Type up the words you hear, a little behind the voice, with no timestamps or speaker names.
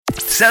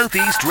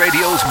Southeast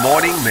Radio's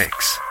morning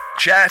mix.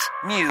 Chat,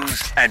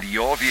 news and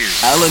your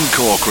views. Alan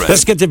Corcoran.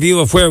 Let's get the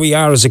view of where we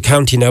are as a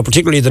county now,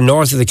 particularly the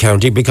north of the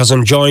county, because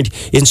I'm joined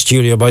in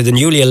studio by the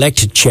newly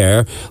elected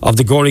chair of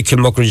the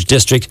Gorey-Kilmuckridge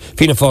District,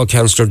 Fianna Fáil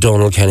Councillor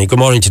Donal Kenny. Good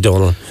morning to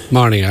Donal.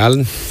 Morning, Alan.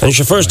 And it's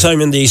your first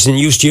time in these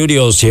new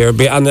studios here,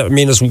 and I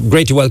mean, it's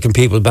great to welcome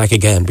people back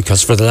again,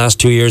 because for the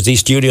last 2 years these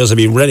studios have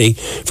been ready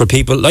for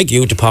people like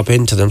you to pop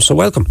into them, so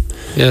welcome.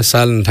 Yes,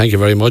 Alan, thank you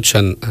very much,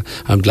 and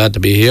I'm glad to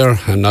be here.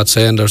 I'm not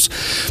saying there's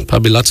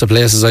probably lots of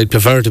places I'd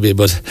prefer to be,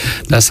 but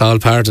that's all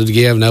part of the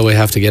game. Now we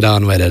have to get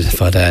on with it.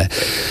 But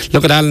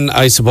look at Alan,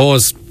 I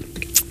suppose,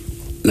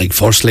 like,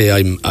 firstly,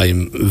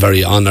 I'm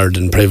very honoured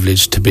and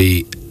privileged to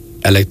be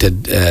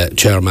elected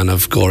chairman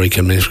of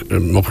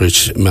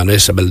Gorey-Kilmuckridge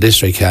Municipal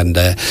District, and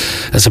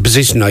it's a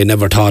position I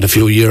never thought a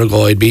few years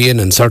ago I'd be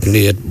in, and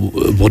certainly it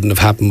wouldn't have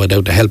happened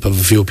without the help of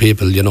a few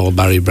people, you know,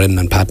 Barry Brennan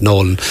and Pat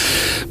Nolan.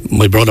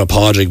 My brother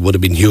Padraig would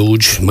have been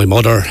huge, my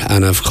mother,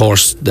 and of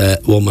course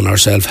the woman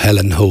herself,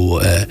 Helen,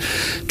 who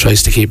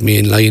tries to keep me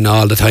in line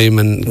all the time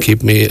and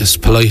keep me as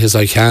polite as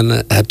I can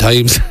at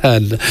times,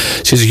 and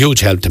she's a huge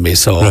help to me.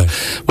 So right.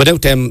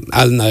 Without them,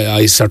 Alan,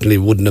 I certainly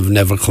wouldn't have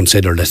never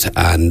considered it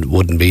and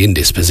wouldn't be in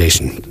this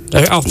position.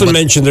 I often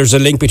mention there's a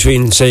link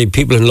between, say,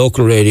 people in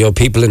local radio,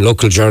 people in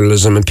local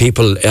journalism, and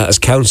people as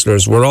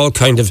councillors.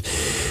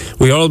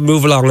 We all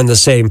move along in the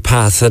same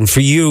path, and for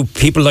you,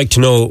 people like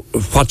to know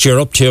what you're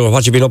up to or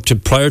what you've been up to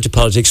prior to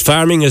politics.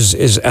 Farming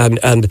is and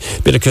a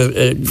bit of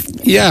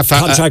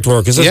contract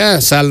work, is it?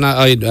 Yes, Alan,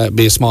 I'd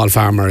be a small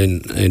farmer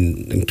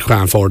in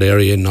Cranford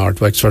area in North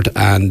Wexford,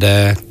 and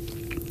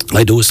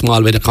I do a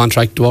small bit of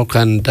contract work,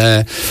 and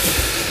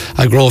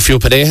I grow a few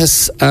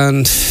potatoes,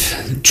 and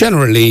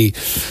generally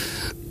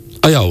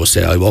I always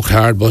say I work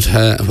hard, but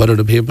whether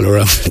the people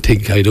around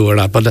think I do or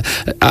not, but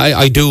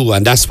I do,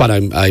 and that's what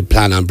I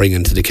plan on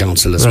bringing to the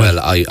council as well.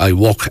 I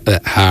work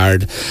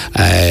hard,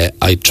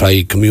 I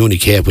try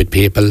communicate with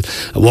people,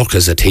 I work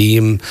as a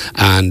team,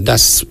 and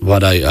that's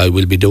what I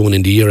will be doing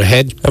in the year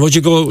ahead. And would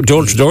you go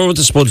door to door with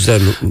the spuds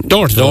then?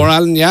 Door to door,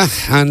 Alan, yeah.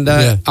 And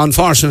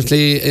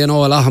unfortunately, you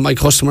know, a lot of my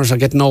customers are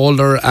getting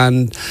older,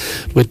 and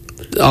with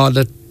all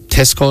the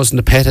Tesco's and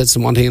the Pettits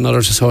and one thing and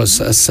another, so it's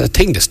a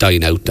thing that's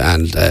dying out,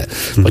 and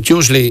but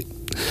usually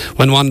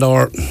when one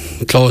door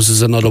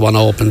closes, another one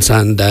opens,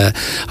 and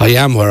I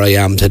am where I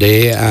am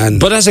today.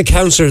 But as a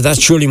councillor, that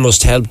surely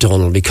must help,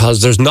 Donal,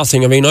 because there's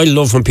nothing. I mean, I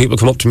love when people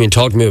come up to me and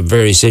talk to me about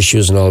various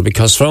issues and all,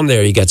 because from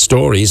there you get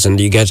stories and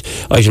you get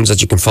items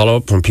that you can follow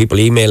up when people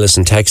email us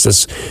and text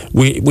us.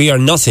 We are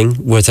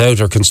nothing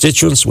without our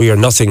constituents. We are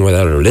nothing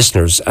without our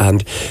listeners.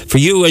 And for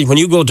you, when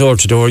you go door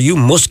to door, you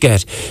must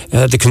get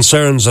the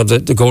concerns of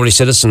the Gorey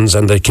citizens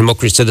and the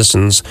Kilmuckridge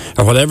citizens,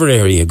 or whatever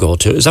area you go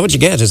to. Is that what you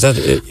get? Is that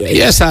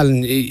yes,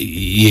 Alan?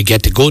 You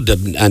get the good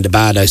and the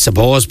bad, I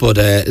suppose, but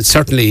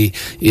certainly,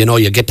 you know,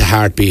 you get the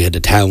heartbeat of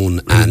the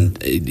town and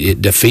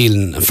the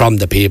feeling from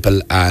the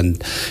people, and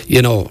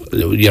you know,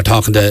 you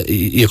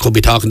could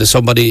be talking to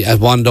somebody at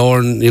one door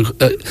and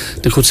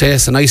they could say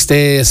it's a nice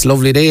day, it's a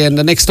lovely day, and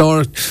the next door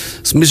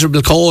it's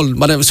miserable cold,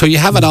 whatever. So you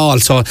have it all.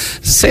 So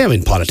same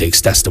in politics,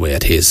 that's the way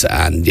it is,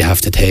 and you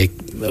have to take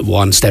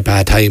one step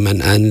at a time,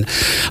 and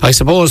I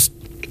suppose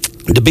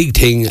the big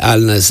thing,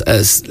 Alan, is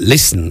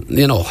listen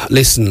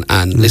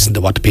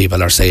to what the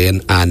people are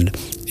saying. And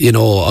you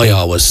know, I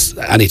always,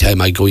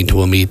 anytime I go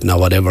into a meeting or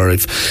whatever,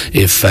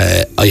 if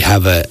I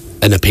have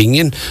an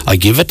opinion, I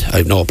give it. I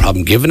have no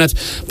problem giving it,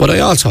 but I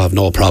also have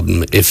no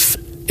problem if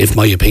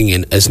my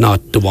opinion is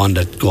not the one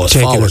that goes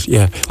forward.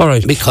 Yeah, all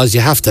right. Because you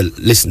have to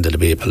listen to the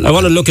people. I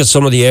want to look at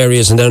some of the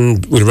areas, and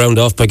then we'll round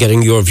off by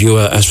getting your view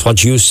as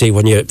what you see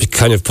when you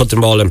kind of put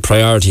them all in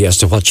priority as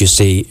to what you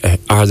see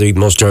are the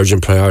most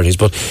urgent priorities.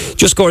 But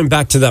just going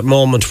back to that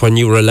moment when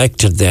you were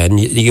elected, then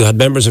you had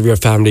members of your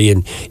family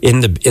in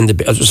the.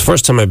 It was the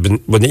first time I've been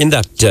in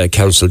that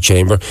council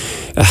chamber,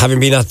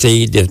 having been at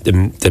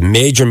the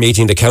major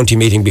meeting, the county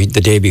meeting the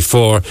day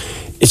before.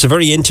 It's a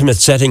very intimate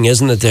setting,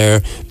 isn't it,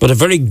 there? But a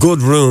very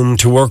good room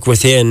to work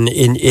within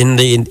in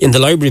the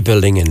library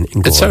building in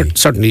Galway. It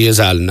certainly is,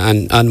 Alan.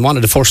 And one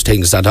of the first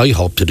things that I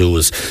hope to do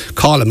is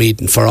call a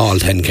meeting for all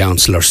 10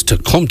 councillors to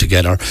come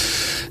together,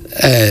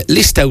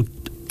 list out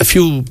a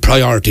few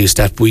priorities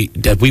that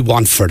we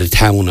want for the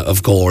town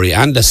of Gorey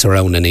and the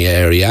surrounding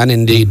area, and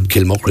indeed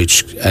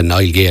Kilmuckridge and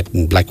Nilegate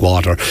and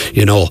Blackwater.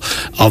 You know,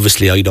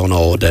 obviously I don't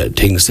know the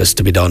things that's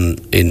to be done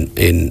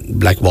in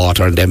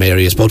Blackwater and them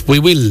areas, but we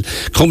will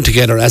come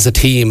together as a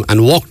team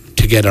and work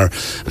together,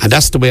 and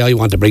that's the way I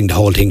want to bring the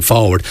whole thing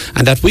forward,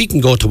 and that we can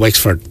go to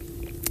Wexford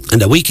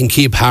and that we can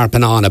keep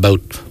harping on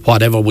about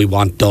whatever we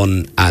want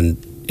done, and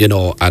you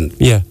know, and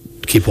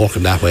keep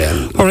working that way.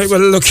 All right, well,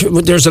 look,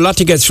 there's a lot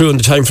to get through in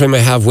the time frame I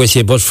have with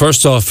you, but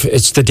first off,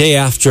 it's the day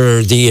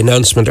after the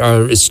announcement,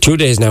 or it's 2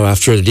 days now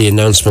after the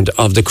announcement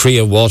of the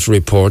Crea water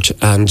report,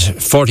 and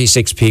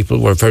 46 people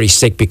were very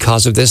sick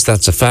because of this.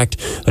 That's a fact.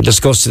 I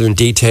discussed it in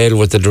detail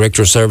with the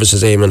Director of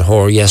Services, Eamon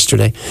Hoare,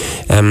 yesterday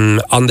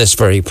on this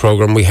very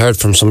programme. We heard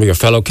from some of your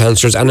fellow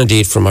councillors and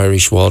indeed from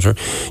Irish Water.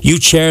 You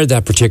chaired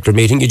that particular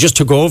meeting. You just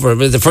took over.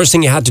 The first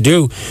thing you had to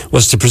do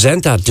was to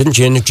present that, didn't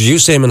you, and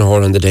introduce Eamon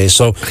Hoare on the day.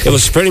 So it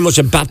was pretty much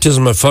a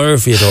baptism of fire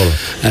for you, Donald.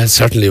 It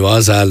certainly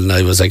was, Alan.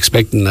 I was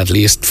expecting at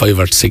least 5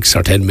 or 6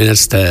 or 10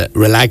 minutes to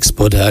relax,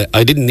 but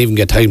I didn't even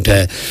get time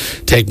to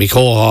take my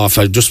coat off.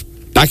 I just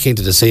back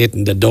into the seat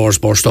and the doors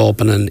burst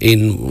open and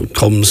in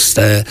comes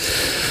the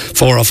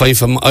 4 or 5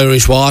 from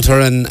Irish Water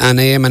and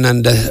Eamon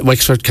and the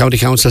Wexford County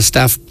Council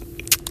staff.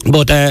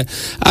 But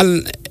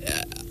Alan,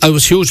 I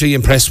was hugely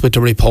impressed with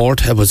the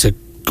report. It was a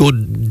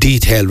good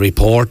detailed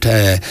report.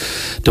 There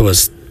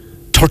was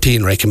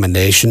 13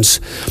 recommendations.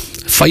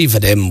 5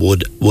 of them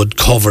would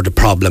cover the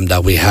problem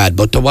that we had,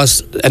 but there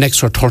was an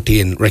extra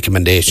 13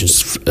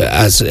 recommendations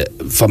as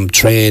from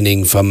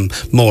training, from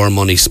more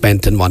money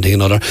spent and one thing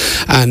another.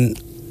 And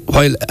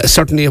while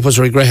certainly it was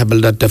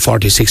regrettable that the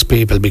 46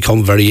 people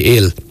become very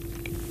ill,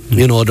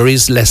 you know, there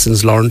is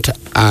lessons learned,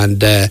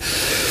 and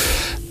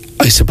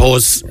I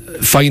suppose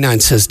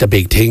finance is the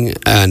big thing,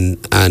 and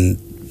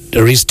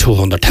there is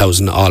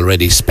 200,000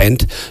 already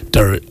spent.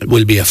 There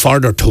will be a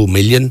further 2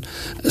 million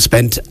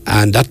spent,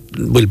 and that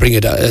will bring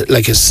it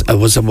like it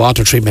was a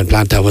water treatment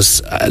plant that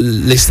was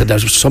listed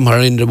as somewhere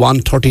in the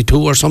 132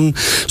 or something.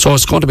 So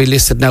it's going to be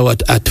listed now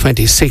at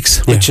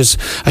 26, which is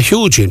a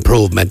huge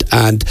improvement.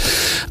 And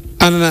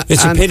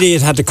it's a pity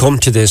it had to come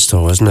to this,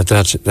 though, isn't it?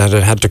 That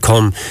it had to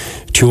come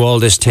to all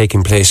this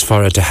taking place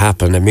for it to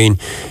happen. I mean,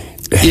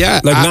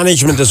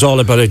 management is all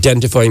about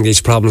identifying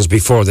these problems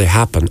before they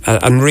happen,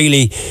 and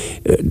really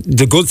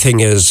the good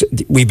thing is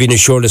we've been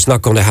assured it's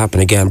not going to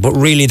happen again, but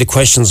really the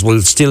questions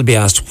will still be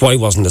asked, why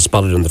wasn't it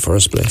spotted in the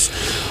first place?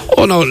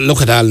 Oh no,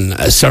 look at Alan,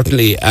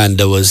 certainly, and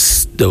there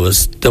was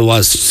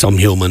some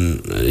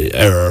human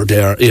error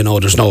there, you know,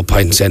 there's no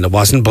point in saying there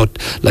wasn't, but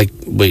like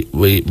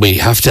we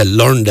have to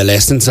learn the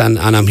lessons, and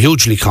I'm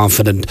hugely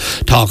confident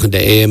talking to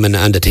Eamon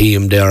and the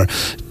team there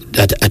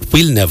that it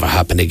will never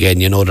happen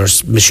again. You know,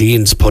 there's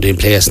machines put in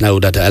place now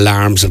that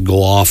alarms will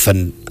go off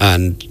and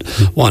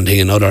one thing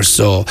and another.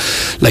 So,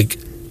 like,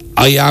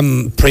 I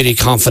am pretty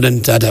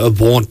confident that it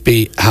won't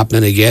be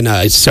happening again.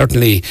 I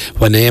certainly,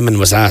 when Eamon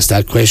was asked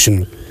that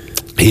question,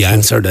 he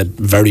answered it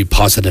very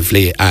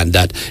positively, and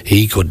that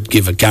he could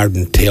give a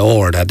guarantee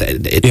that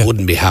it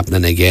wouldn't be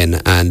happening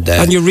again. And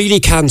you really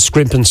can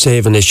scrimp and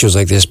save on issues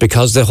like this,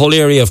 because the whole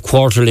area of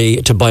quarterly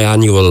to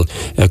biannual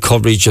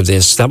coverage of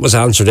this, that was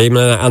answered.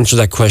 Eamon answered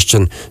that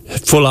question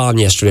full on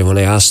yesterday when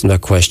I asked him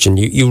that question.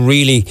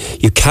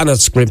 You cannot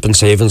scrimp and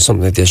save on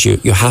something like this.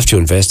 You have to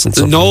invest in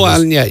something. No,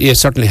 Alan, you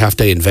certainly have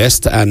to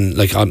invest, and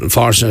like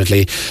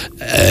unfortunately,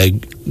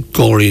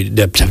 Gorey,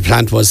 the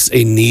plant was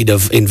in need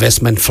of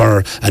investment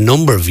for a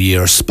number of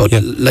years, but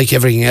like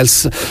everything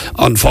else,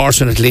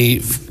 unfortunately,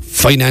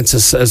 finance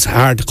is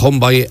hard to come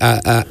by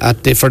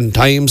at different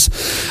times,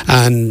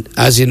 and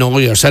as you know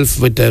yourself,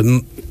 with the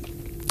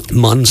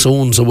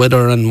monsoons, the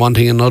weather and one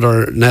thing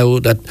another, now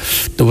that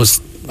there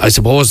was, I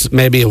suppose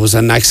maybe it was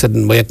an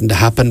accident waiting to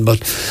happen, but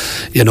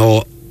you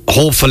know,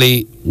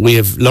 hopefully we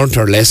have learnt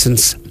our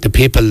lessons. The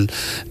people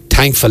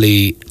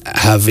thankfully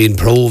have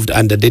improved,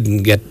 and they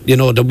didn't get, you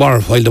know,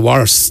 while they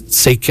were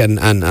sick and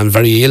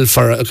very ill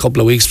for a couple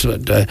of weeks,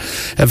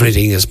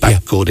 everything is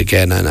back good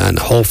again, and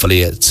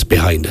hopefully it's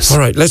behind us.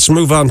 Alright, let's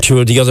move on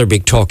to the other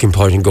big talking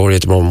point in Gorey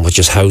at the moment, which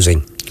is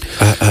housing.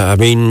 I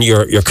mean,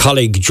 your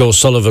colleague Joe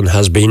Sullivan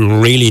has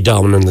been really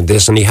dominant in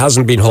this, and he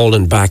hasn't been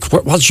holding back.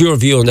 What's your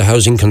view on the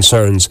housing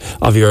concerns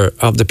of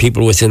the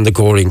people within the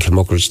Gorey and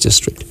Kilmuckridge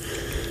district?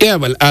 Yeah,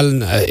 well,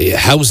 Alan,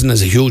 housing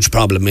is a huge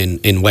problem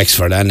in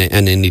Wexford, and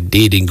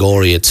indeed in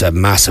Gorey it's a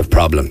massive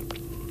problem,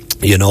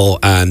 you know,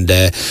 and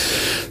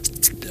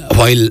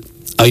while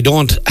I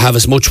don't have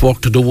as much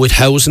work to do with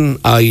housing,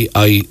 I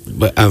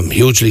am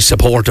hugely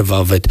supportive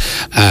of it,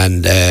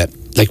 and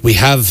like we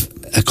have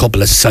a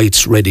couple of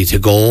sites ready to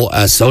go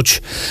as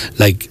such,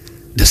 like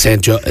the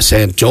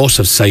St.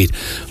 Joseph's site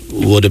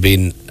would have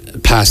been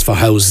passed for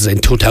houses in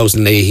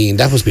 2018.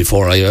 That was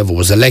before I ever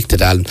was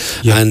elected, Alan.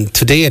 And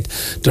to date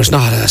there's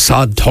not a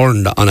sod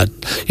turned on it,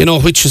 you know,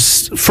 which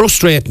is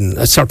frustrating.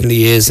 It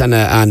certainly is,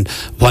 and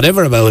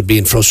whatever about it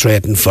being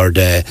frustrating for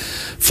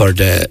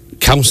the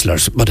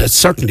councillors, but it's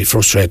certainly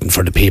frustrating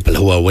for the people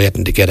who are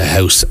waiting to get a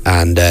house.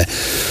 And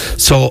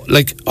so,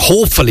 like,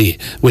 hopefully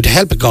with the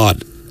help of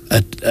God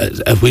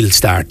it will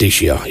start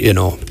this year, you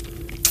know.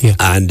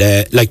 And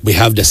like we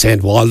have the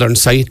St. Waldern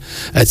site,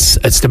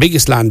 it's the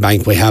biggest land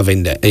bank we have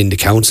in the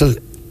council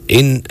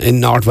in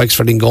North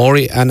Wexford in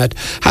Gorey, and it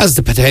has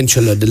the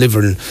potential of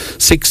delivering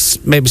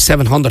 600, maybe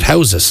 700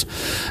 houses.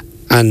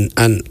 And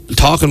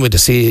talking with the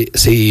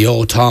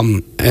CEO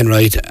Tom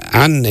Enright,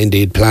 and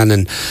indeed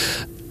planning,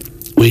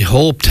 we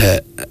hope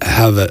to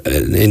have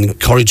an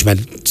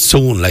encouragement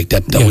soon, like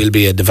that. There will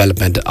be a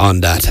development on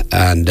that,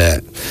 and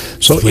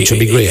which would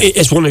be great.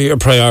 It's one of your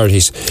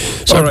priorities.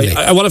 Certainly. All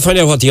right, I want to find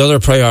out what the other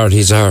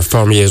priorities are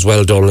for me as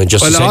well, Donald.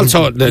 Just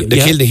also the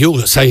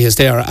Kildahugh site is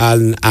there,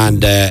 and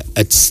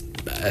it's.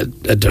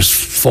 There's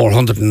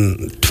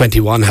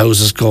 421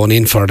 houses going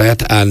in for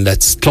that, and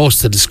it's close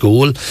to the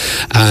school.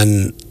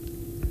 And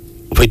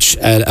which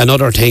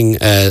another thing,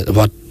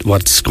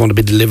 what's going to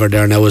be delivered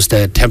there now is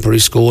the temporary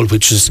school,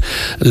 which is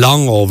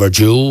long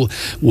overdue.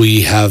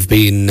 We have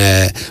been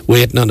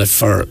waiting on it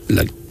for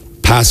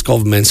past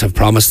governments have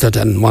promised it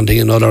and one thing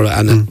and another,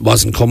 and it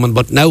wasn't coming.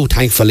 But now,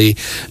 thankfully,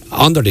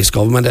 under this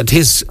government, it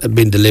has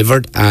been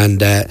delivered,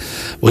 and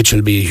which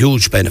will be a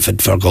huge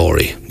benefit for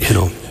Gorey.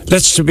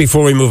 Let's,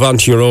 before we move on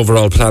to your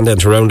overall plan then,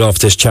 to round off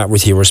this chat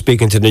with you, we're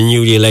speaking to the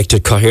newly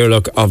elected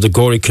Cathaoirleach of the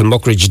Gorey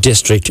Kilmuckridge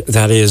district.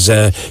 That is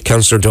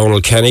Councillor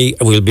Donald Kenny.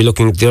 We'll be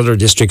looking at the other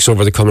districts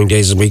over the coming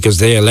days and weeks as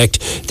they elect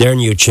their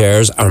new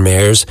chairs, our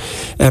mayors.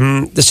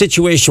 The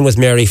situation with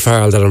Mary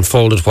Farrell that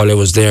unfolded while I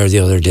was there the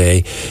other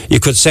day, you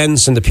could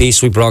sense in the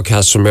piece we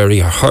broadcast from Mary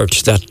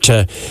Hurt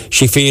that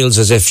she feels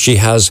as if she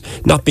has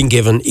not been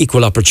given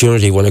equal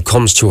opportunity when it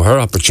comes to her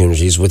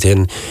opportunities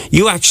within.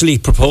 You actually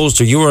proposed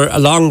her. You were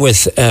along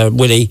with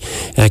Willie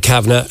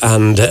Kavanagh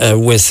and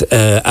with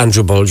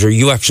Andrew Bulger.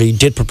 You actually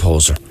did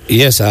propose her.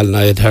 Yes, Alan,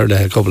 I had heard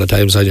a couple of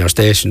times on your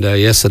station there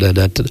yesterday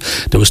that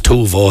there was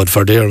 2 vote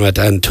for Dermot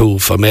and 2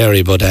 for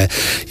Mary, but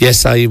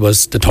yes, I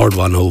was the third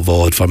one who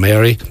voted for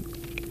Mary.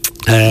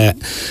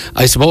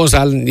 I suppose,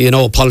 Alan,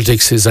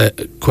 politics is a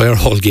queer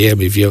whole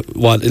game. If you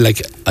want,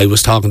 I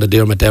was talking to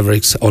Dermot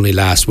Devericks only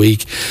last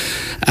week,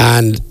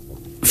 and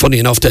funny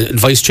enough, the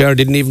vice chair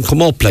didn't even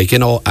come up,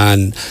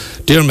 and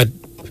Dermot,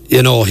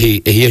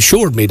 he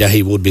assured me that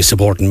he would be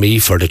supporting me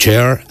for the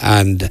chair,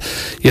 and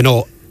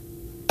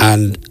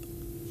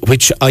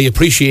which I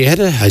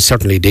appreciated. I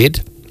certainly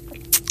did.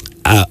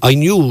 I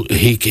knew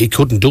he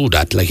couldn't do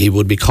that. He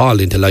would be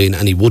called into line,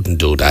 and he wouldn't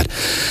do that.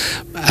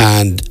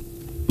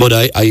 But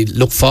I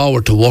look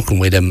forward to working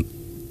with him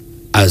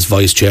as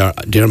vice chair.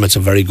 Dermot's a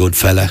very good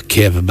fella,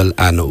 capable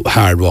and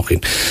hard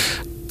working.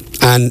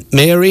 And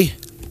Mary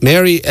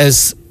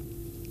is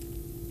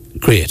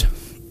great.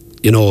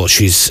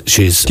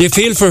 She's. Do you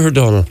feel for her,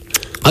 Donald?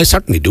 I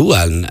certainly do,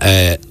 Alan.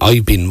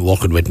 I've been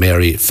working with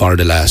Mary for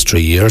the last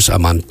 3 years.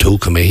 I'm on 2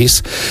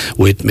 committees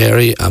with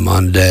Mary. I'm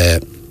on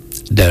the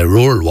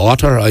rural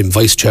water. I'm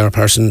vice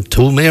chairperson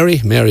to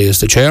Mary. Mary is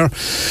the chair,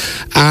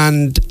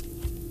 and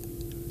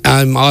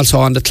I'm also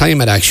on the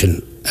climate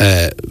action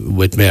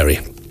with Mary.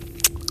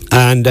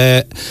 And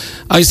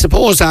I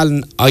suppose,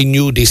 Alan, I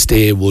knew this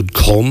day would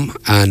come,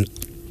 and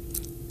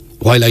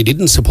while I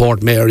didn't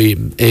support Mary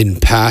in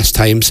past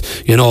times,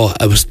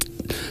 I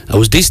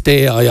was this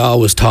day. I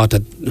always thought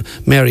that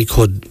Mary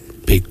could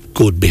be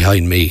good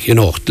behind me.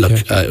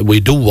 We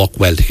do work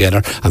well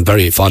together. I'm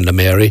very fond of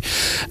Mary,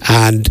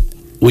 and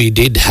we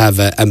did have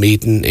a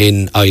meeting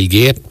in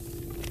Islegate.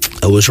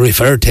 It was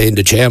referred to in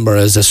the chamber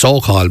as a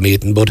so-called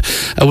meeting, but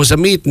it was a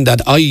meeting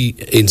that I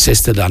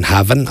insisted on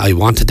having. I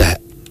wanted to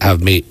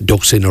have me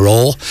ducks in a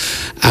row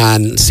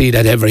and see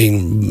that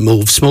everything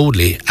moved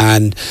smoothly.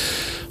 And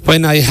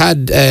when I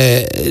had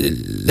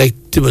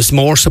there was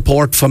more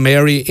support for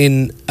Mary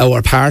in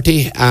our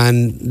party,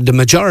 and the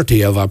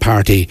majority of our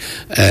party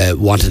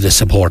wanted to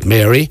support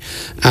Mary,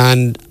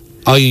 and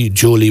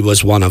Julie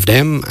was one of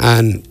them,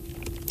 and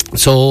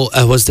so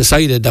it was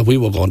decided that we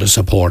were going to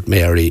support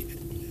Mary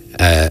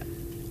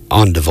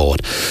on the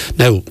vote.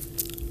 Now,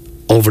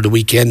 over the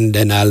weekend,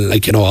 then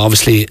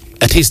obviously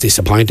it is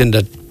disappointing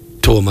that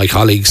 2 of my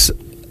colleagues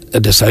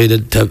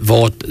decided to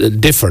vote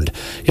different,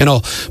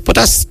 but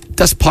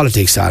that's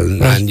politics, Alan,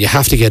 right. And you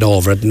have to get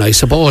over it. And I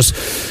suppose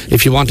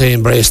if you want to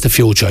embrace the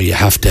future, you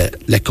have to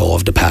let go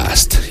of the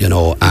past, and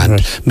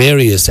right.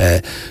 Mary is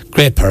a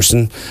great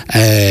person.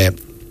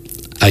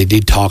 I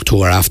did talk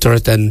to her after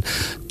it, and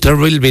there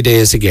will be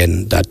days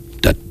again that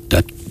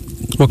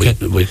okay.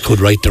 we could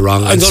right the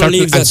wrong, and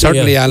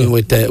certainly Alan,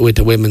 with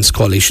the Women's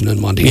Coalition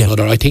and one thing or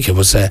another, I think it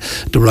was the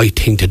right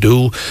thing to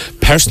do,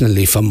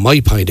 personally, from my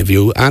point of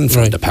view and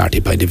from the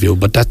party point of view.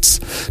 But that's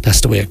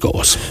the way it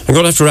goes. I'm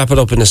going to have to wrap it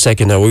up in a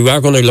second now. We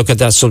are going to look at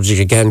that subject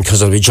again,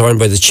 because I'll be joined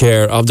by the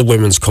chair of the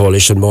Women's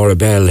Coalition, Maura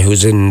Bell,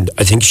 who's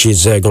I think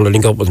she's going to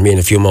link up with me in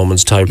a few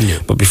moments' time.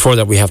 But before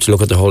that, we have to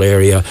look at the whole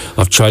area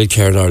of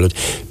childcare in Ireland.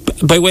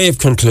 By way of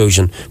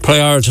conclusion,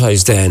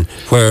 prioritise then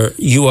where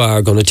you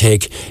are going to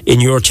take in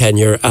your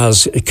tenure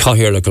as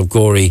Cathaoirleach of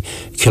Gorey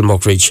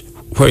Kilmuckridge.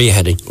 Where are you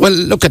heading? Well,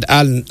 look at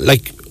Alan,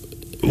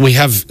 we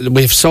have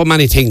so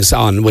many things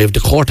on. We have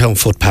the Courtown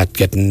footpath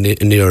getting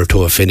nearer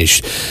to a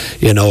finish.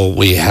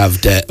 We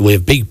have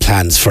big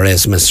plans for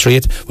Esmond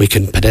Street. We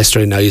can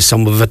pedestrianise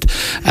some of it,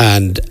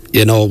 and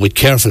with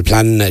careful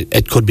planning,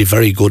 it could be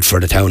very good for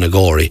the town of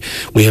Gorey.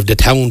 We have the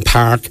town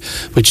park,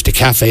 which the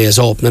cafe is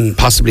opening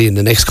possibly in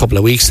the next couple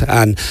of weeks,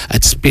 and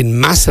it's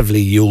been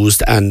massively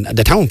used. And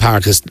the town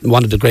park is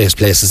one of the greatest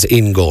places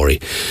in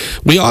Gorey.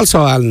 We also,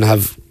 Alan,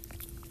 have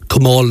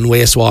Comolan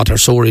wastewater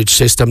storage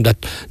system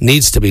that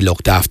needs to be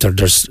looked after.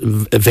 There's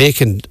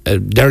vacant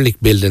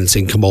derelict buildings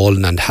in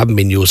Comolan and haven't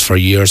been used for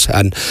years,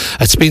 and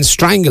it's been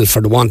strangled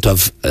for the want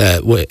of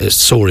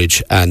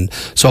storage. And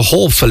so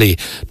hopefully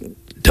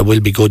there will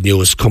be good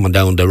news coming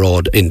down the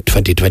road in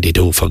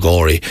 2022 for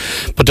Gorey.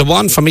 But the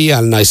one for me,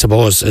 Alan, I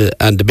suppose,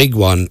 and the big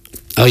one,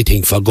 I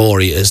think, for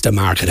Gorey is the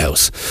Market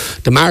House.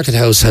 The Market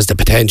House has the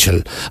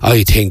potential,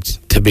 I think,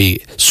 to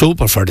be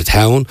super for the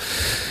town.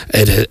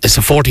 It's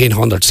a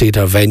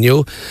 1,400-seater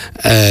venue.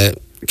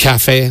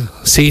 Cafe,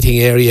 seating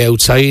area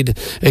outside.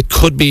 It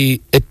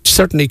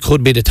certainly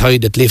could be the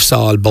tide that lifts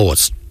all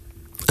boats.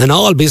 And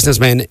all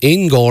businessmen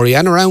in Gorey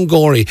and around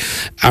Gorey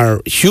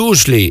are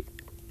hugely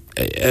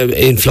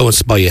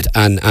influenced by it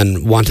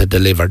and want it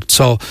delivered.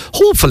 So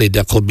hopefully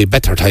there could be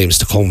better times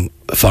to come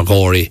for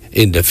Gorey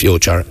in the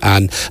future,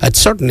 and it's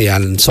certainly,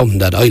 Alan, something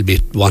that I'll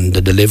be wanting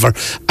to deliver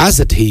as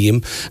a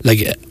team.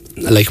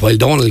 Like while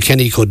Donald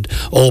Kenny could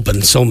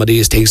open some of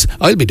these things,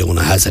 I'll be doing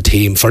it as a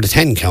team for the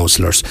 10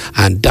 councillors,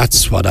 and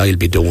that's what I'll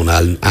be doing,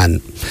 Alan.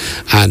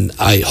 And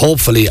I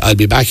hopefully I'll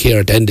be back here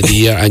at the end of the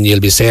year and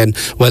you'll be saying,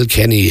 well,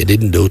 Kenny, you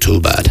didn't do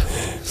too bad.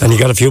 And you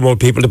got a few more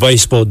people to buy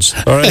spuds.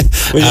 All right,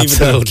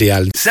 absolutely,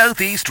 Alan.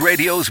 South East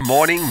Radio's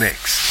morning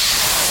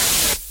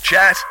mix.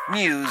 Chat,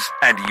 news,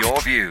 and your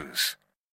views.